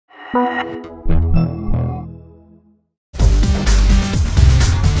Hey,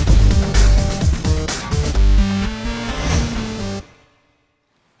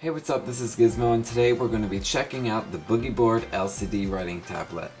 what's up? This is Gizmo, and today we're going to be checking out the Boogie Board LCD writing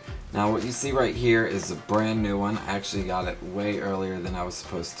tablet. Now what you see right here is a brand new one. I actually got it way earlier than I was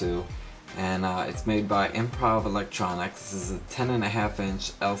supposed to, and it's made by Improv Electronics. This is a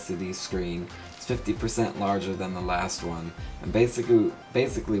 10.5-inch LCD screen. It's 50% larger than the last one, and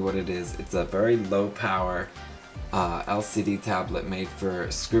basically what it is, it's a very low power LCD tablet made for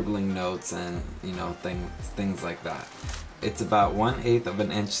scribbling notes and things like that. It's about 1/8 of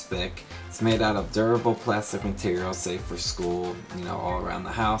an inch thick. It's made out of durable plastic material, safe for school, all around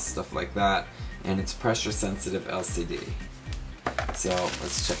the house, stuff like that. And it's pressure sensitive LCD. So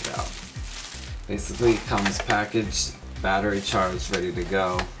let's check it out. Basically it comes packaged, battery charged, ready to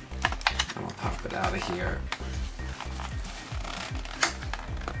go. I'm gonna pop it out of here.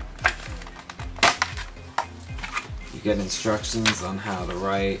 You get instructions on how to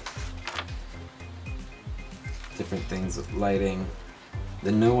write, different things with lighting.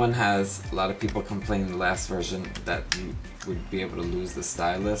 The new one has, a lot of people complained in the last version that you would be able to lose the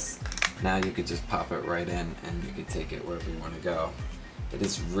stylus. Now you could just pop it right in and you could take it wherever you want to go. It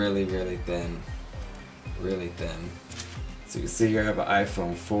is really, really thin. Really thin. So you can see here I have an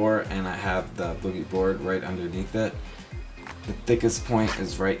iPhone 4 and I have the Boogie Board right underneath it. The thickest point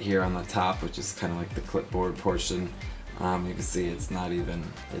is right here on the top, which is kind of like the clipboard portion. You can see it's not even,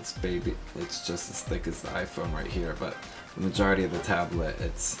 it's just as thick as the iPhone right here, but the majority of the tablet,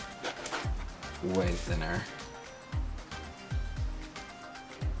 it's way thinner.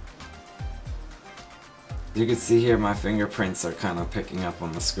 You can see here my fingerprints are kind of picking up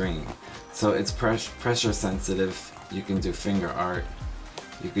on the screen. So it's pressure sensitive. You can do finger art.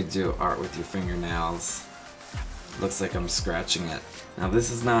 You could do art with your fingernails. Looks like I'm scratching it. Now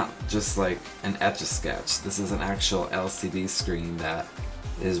this is not just like an Etch-a-Sketch. This is an actual LCD screen that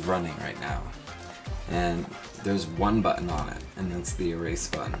is running right now. And there's one button on it, and that's the erase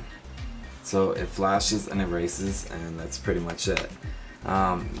button. So it flashes and erases, and that's pretty much it.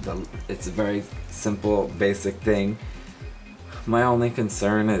 It's a very simple, basic thing. My only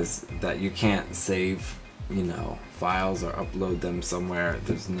concern is that you can't save, files or upload them somewhere.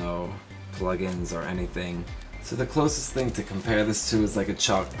 There's no plugins or anything. So the closest thing to compare this to is like a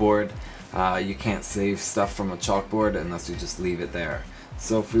chalkboard. You can't save stuff from a chalkboard unless you just leave it there.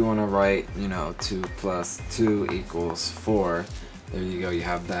 So if we want to write, 2 + 2 = 4, there you go, you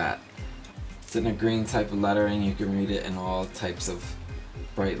have that. It's in a green type of lettering. You can read it in all types of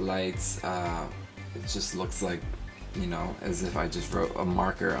bright lights. It just looks like, as if I just wrote a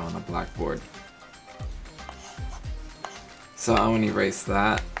marker on a blackboard. So I want to erase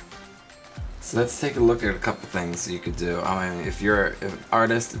that. So let's take a look at a couple things you could do. I mean, if you're an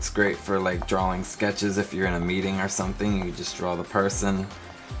artist, it's great for like drawing sketches. If you're in a meeting or something, you just draw the person,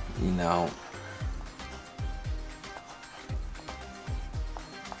 and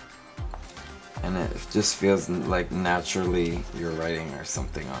it just feels like naturally you're writing or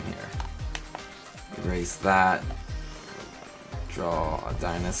something on here. Erase that, draw a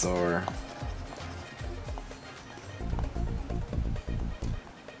dinosaur.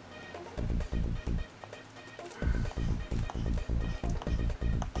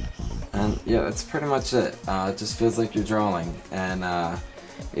 And yeah, that's pretty much it. It just feels like you're drawing. And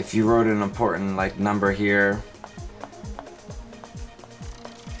if you wrote an important number here,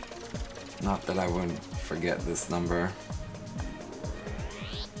 not that I would forget this number,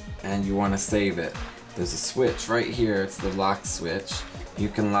 and you want to save it, there's a switch right here. It's the lock switch. You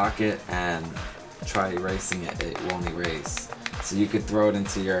can lock it and try erasing it. It won't erase. So you could throw it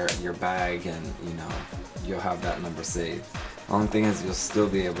into your bag, and you'll have that number saved. Only thing is you'll still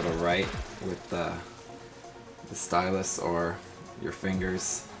be able to write with the stylus or your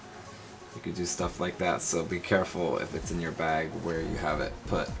fingers. You could do stuff like that, so be careful if it's in your bag where you have it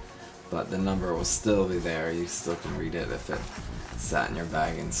put. But the number will still be there. You still can read it if it sat in your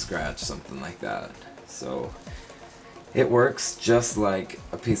bag and scratched, something like that. So it works just like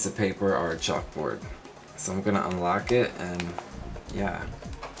a piece of paper or a chalkboard. So I'm gonna unlock it, and yeah.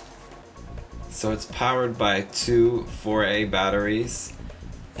 So it's powered by 2 4A batteries,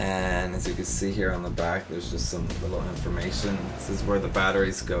 and as you can see here on the back, there's just some little information. This is where the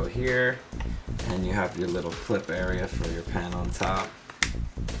batteries go here, and you have your little clip area for your pen on top.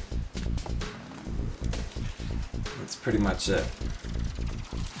 That's pretty much it.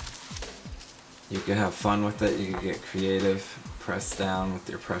 You can have fun with it, you can get creative, press down with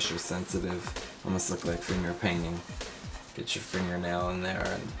your pressure sensitive, almost look like finger painting. Get your fingernail in there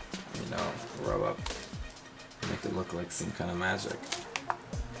and rub up, make it look like some kind of magic.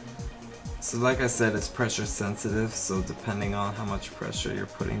 So like I said, it's pressure sensitive, so depending on how much pressure you're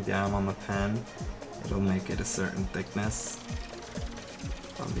putting down on the pen, it'll make it a certain thickness.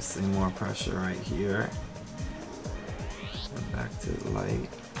 Obviously more pressure right here. And back to light.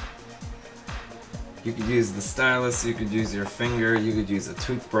 You could use the stylus, you could use your finger, you could use a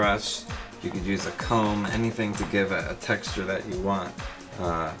toothbrush, you could use a comb, anything to give a texture that you want.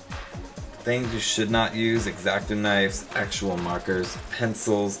 Things you should not use: X-Acto knives, actual markers,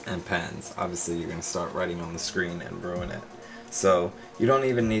 pencils, and pens. Obviously you're going to start writing on the screen and ruin it. So you don't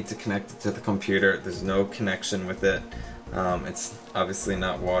even need to connect it to the computer. There's no connection with it. It's obviously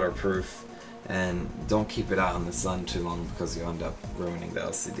not waterproof, and don't keep it out in the sun too long because you'll end up ruining the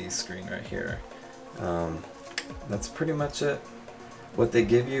LCD screen right here. That's pretty much it. What they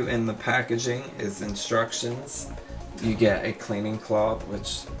give you in the packaging is instructions. You get a cleaning cloth,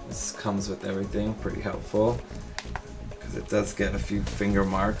 which comes with everything, pretty helpful, because it does get a few finger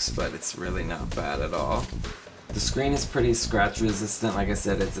marks, but it's really not bad at all. The screen is pretty scratch resistant. Like I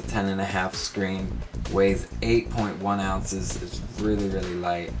said, it's a 10.5 screen, weighs 8.1 ounces, it's really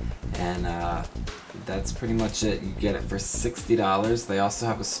light, and that's pretty much it. You get it for $60. They also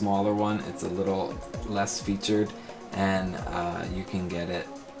have a smaller one, it's a little less featured, and you can get it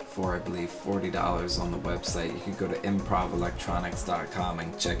for, I believe, $40 on the website. You can go to improvelectronics.com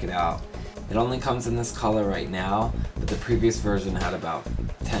and check it out. It only comes in this color right now, but the previous version had about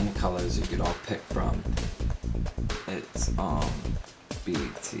 10 colors you could all pick from. It's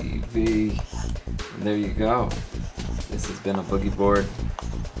BTV. And there you go. This has been a Boogie Board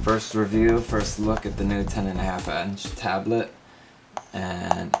first review, first look at the new 10.5 inch tablet,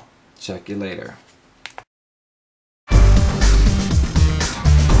 and check you later.